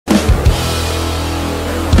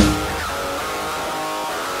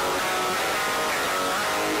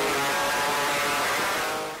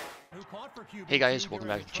Hey guys, welcome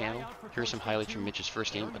back to the channel. Here are some highlights from Mitch's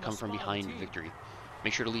first game, a come from behind victory.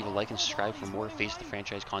 Make sure to leave a like and subscribe for more Face the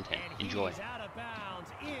Franchise content. Enjoy. Out of bounds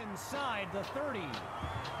inside the 30.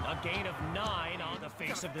 A gain of 9 on the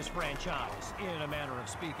face of this franchise, in a manner of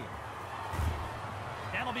speaking.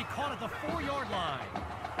 That'll be caught at the 4-yard line.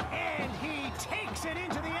 And he takes it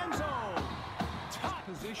into the end zone. Top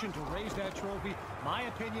position to raise that trophy. My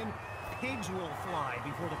opinion, pigs will fly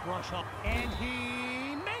before the brush up. And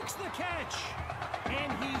he makes the catch.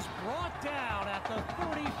 And he's brought down at the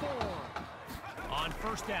 34. On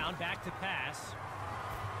first down, back to pass.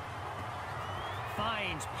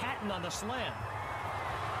 Finds Patton on the slant.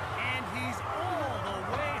 And he's all the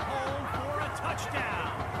way home for a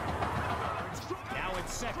touchdown. Now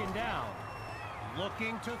it's second down.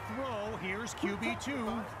 Looking to throw. Here's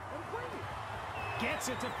QB2. Gets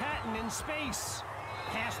it to Patton in space.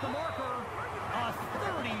 Past the marker. A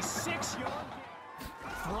 36-yard.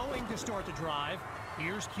 Throwing to start the drive.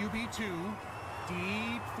 Here's QB2.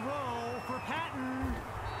 Deep throw for Patton.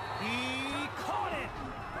 He caught it.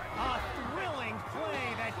 A thrilling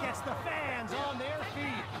play that gets the fans on their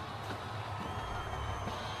feet.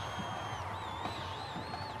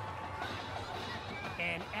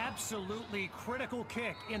 An absolutely critical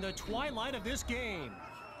kick in the twilight of this game.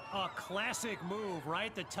 A classic move,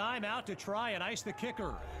 right? The timeout to try and ice the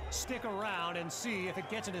kicker. Stick around and see if it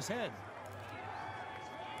gets in his head.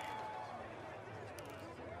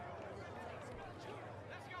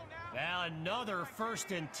 Now another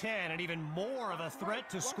 1st and 10, and even more of a threat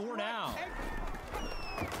to score now.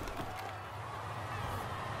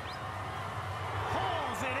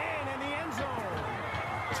 Hauls it in the end zone.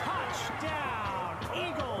 Touchdown,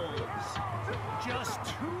 Eagles. Just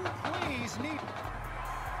 2 plays need.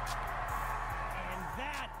 And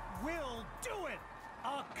that will do it.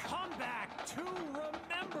 A comeback to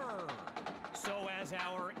remember. So as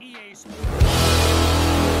our EA Sports